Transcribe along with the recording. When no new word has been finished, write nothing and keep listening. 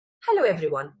Hello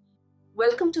everyone.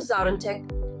 Welcome to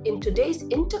ZaranTech. In today's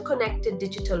interconnected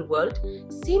digital world,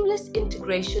 seamless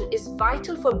integration is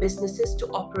vital for businesses to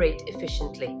operate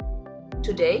efficiently.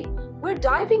 Today, we're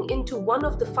diving into one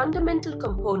of the fundamental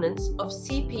components of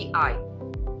CPI,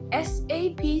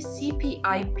 SAP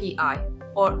CPI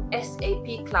or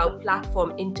SAP Cloud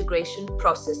Platform Integration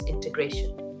Process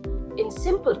Integration. In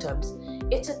simple terms,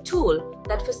 it's a tool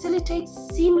that facilitates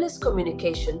seamless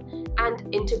communication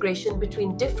and integration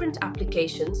between different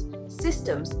applications,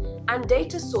 systems, and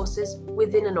data sources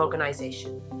within an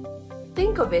organization.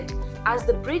 Think of it as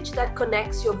the bridge that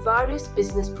connects your various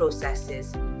business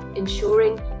processes,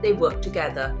 ensuring they work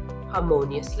together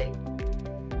harmoniously.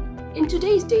 In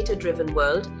today's data-driven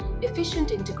world,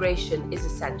 efficient integration is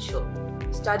essential.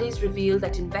 Studies reveal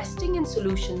that investing in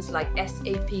solutions like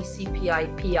SAP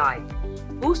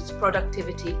CPI boosts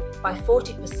productivity by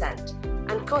 40%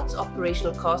 and cuts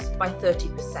operational costs by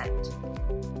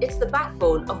 30%. It's the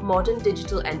backbone of modern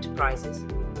digital enterprises,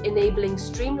 enabling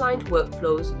streamlined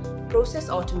workflows, process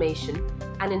automation,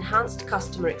 and enhanced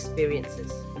customer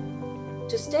experiences.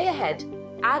 To stay ahead,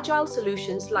 agile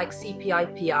solutions like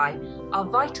CPI are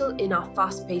vital in our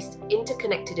fast-paced,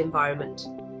 interconnected environment.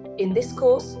 In this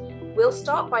course, we'll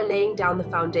start by laying down the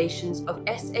foundations of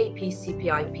SAP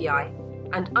CPI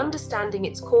and understanding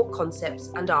its core concepts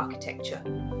and architecture.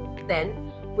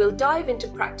 Then, we'll dive into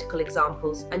practical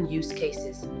examples and use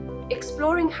cases,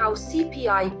 exploring how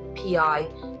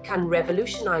CPI can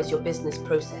revolutionize your business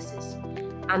processes.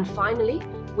 And finally,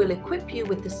 we'll equip you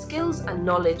with the skills and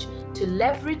knowledge to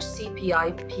leverage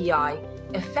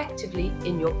CPI effectively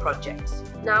in your projects.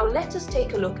 Now, let us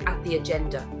take a look at the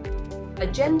agenda.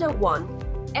 Agenda 1.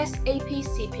 SAP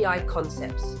CPI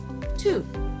concepts. 2.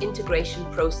 Integration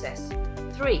process.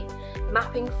 3.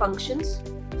 Mapping functions.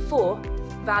 4.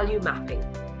 Value mapping.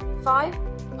 5.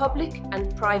 Public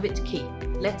and private key.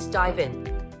 Let's dive in.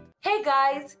 Hey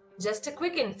guys, just a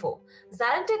quick info.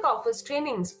 ZaranTech offers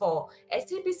trainings for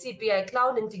SAP CPI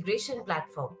Cloud Integration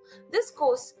Platform. This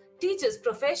course teaches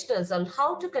professionals on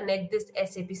how to connect this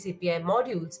SAP CPI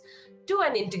modules to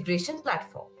an integration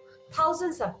platform.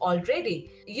 Thousands have already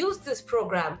used this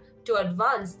program to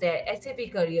advance their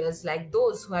SAP careers, like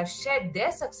those who have shared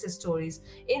their success stories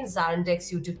in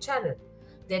ZaranTech's YouTube channel.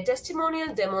 Their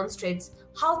testimonial demonstrates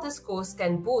how this course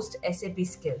can boost SAP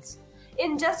skills.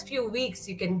 In just few weeks,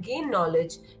 you can gain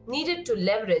knowledge needed to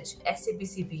leverage SAP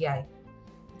CPI.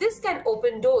 This can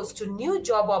open doors to new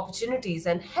job opportunities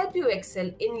and help you excel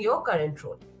in your current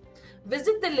role.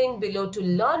 Visit the link below to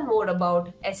learn more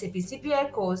about SAP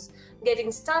CPI course.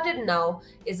 Getting started now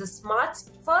is a smart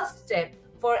first step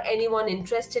for anyone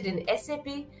interested in SAP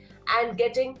and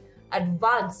getting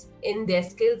advanced in their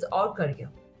skills or career.